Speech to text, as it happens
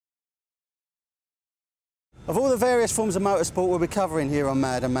Of all the various forms of motorsport we'll be covering here on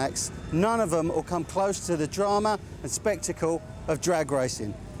Mad and Max, none of them will come close to the drama and spectacle of drag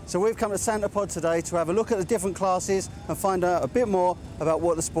racing. So we've come to Santa Pod today to have a look at the different classes and find out a bit more about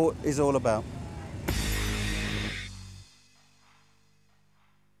what the sport is all about.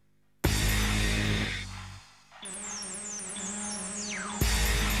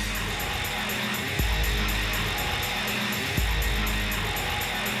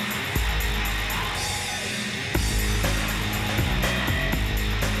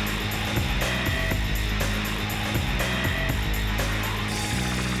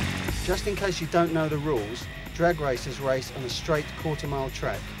 Just in case you don't know the rules, drag racers race on a straight quarter-mile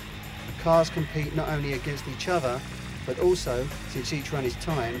track. Cars compete not only against each other, but also, since each run is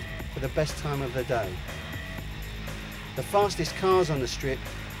timed, for the best time of the day. The fastest cars on the strip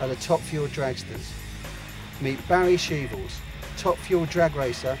are the Top Fuel dragsters. Meet Barry Sheavills, Top Fuel drag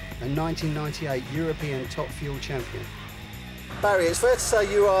racer and 1998 European Top Fuel champion. Barry, it's fair to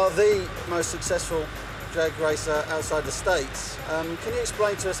say you are the most successful drag racer outside the States. Can you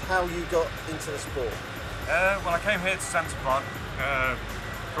explain to us how you got into the sport? Well, I came here to Santa Pod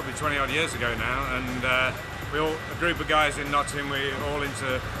probably 20 odd years ago now, and a group of guys in Nottingham, we're all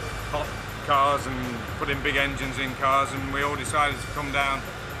into hot cars and putting big engines in cars, and we all decided to come down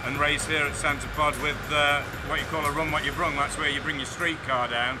and race here at Santa Pod with what you call a run what you brung. That's where you bring your street car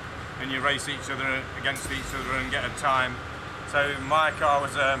down and you race each other against each other and get a time. So my car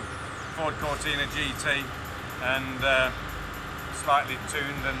was a Ford Cortina GT and slightly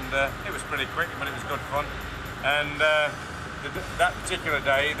tuned, and it was pretty quick, but it was good fun. And that particular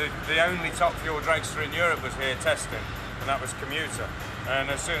day, the only Top Fuel dragster in Europe was here testing, and that was Commuter. And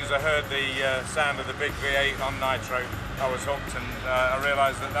as soon as I heard the sound of the big V8 on nitro, I was hooked, and I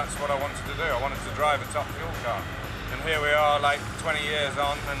realised that that's what I wanted to do. I wanted to drive a Top Fuel car. And here we are, like 20 years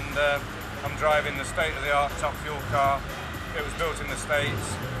on, and I'm driving the state-of-the-art Top Fuel car. It was built in the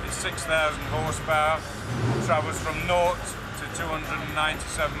States. It's 6,000 horsepower, travels from 0 to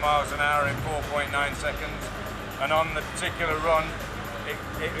 297 miles an hour in 4.9 seconds. And on the particular run, it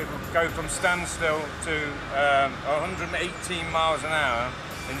will go from standstill to 118 miles an hour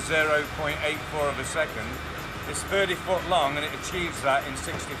in 0.84 of a second. It's 30 foot long, and it achieves that in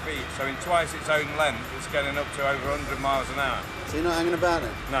 60 feet. So in twice its own length, it's getting up to over 100 miles an hour. So you're not hanging about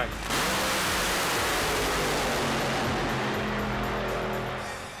it? No.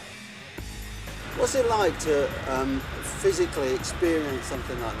 What's it like to physically experience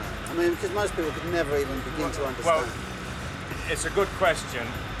something like that? I mean, because most people could never even begin to understand. Well, it's a good question,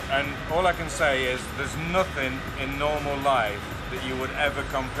 and all I can say is there's nothing in normal life that you would ever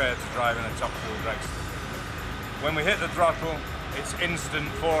compare to driving a Top Fuel dragster. When we hit the throttle, it's instant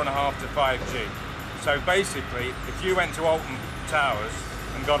 4.5 to 5G. So basically, if you went to Alton Towers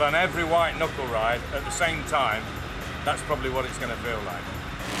and got on every white knuckle ride at the same time, that's probably what it's going to feel like.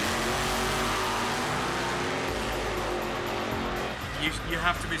 You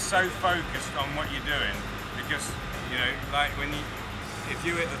have to be so focused on what you're doing, because, you know, like if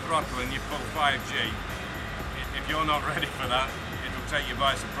you hit the throttle and you pull 5G, if you're not ready for that, it'll take you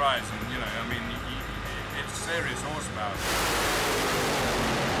by surprise, and, you know, I mean, it's serious horsepower.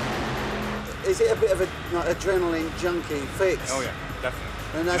 Is it a bit of a like, adrenaline junkie fix? Oh yeah, definitely.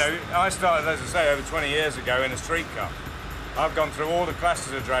 And you know, I started, as I say, over 20 years ago in a street car. I've gone through all the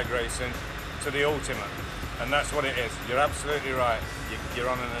classes of drag racing to the ultimate. And that's what it is. You're absolutely right. You're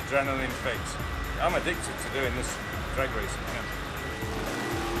on an adrenaline fix. I'm addicted to doing this drag racing. Yeah.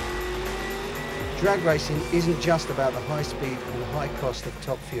 Drag racing isn't just about the high speed and the high cost of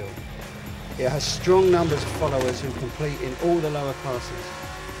Top Fuel. It has strong numbers of followers who compete in all the lower classes.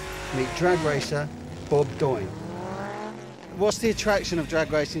 Meet drag racer Bob Doigne. What's the attraction of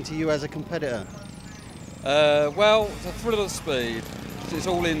drag racing to you as a competitor? Well, the thrill of speed. It's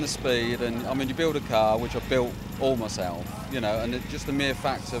all in the speed, and I mean, you build a car, which I built all myself, you know, and just the mere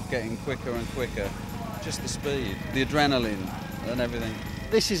fact of getting quicker and quicker, just the speed, the adrenaline and everything.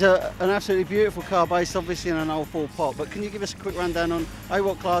 This is an absolutely beautiful car based obviously on an old Ford Pot, but can you give us a quick rundown on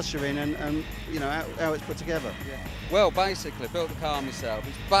what class you're in and you know, how it's put together? Yeah. Well, basically, I built the car myself.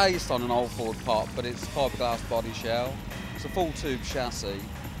 It's based on an old Ford Pot, but it's fiberglass body shell. It's a full tube chassis,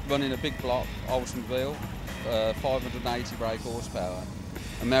 running a big block Oldsmobile, 580 brake horsepower.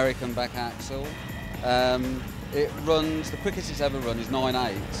 American back axle. It runs, the quickest it's ever run is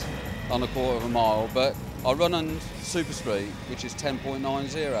 9.8 on a quarter of a mile, but I run on Super Street, which is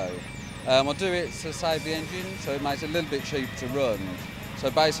 10.90. I do it to save the engine, so it makes it a little bit cheaper to run. So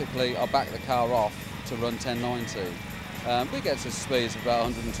basically, I back the car off to run 1090. We get to speeds of about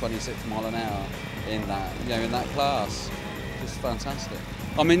 126 mile an hour in that, you know, in that class. Just fantastic.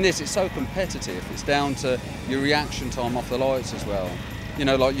 I mean, this is so competitive. It's down to your reaction time off the lights as well. You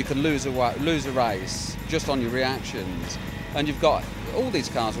know, like you can lose a race just on your reactions, and you've got all these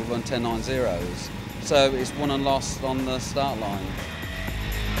cars will run 10.90s, so it's won and lost on the start line.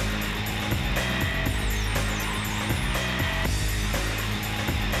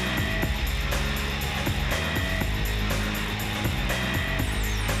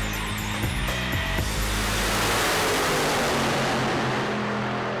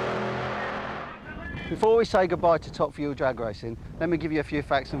 Before we say goodbye to top fuel drag racing, let me give you a few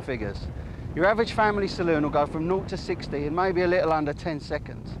facts and figures. Your average family saloon will go from 0 to 60 in maybe a little under 10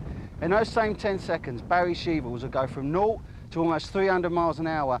 seconds. In those same 10 seconds, Barry Sheavills will go from 0 to almost 300 miles an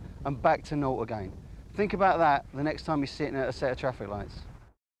hour and back to 0 again. Think about that the next time you're sitting at a set of traffic lights.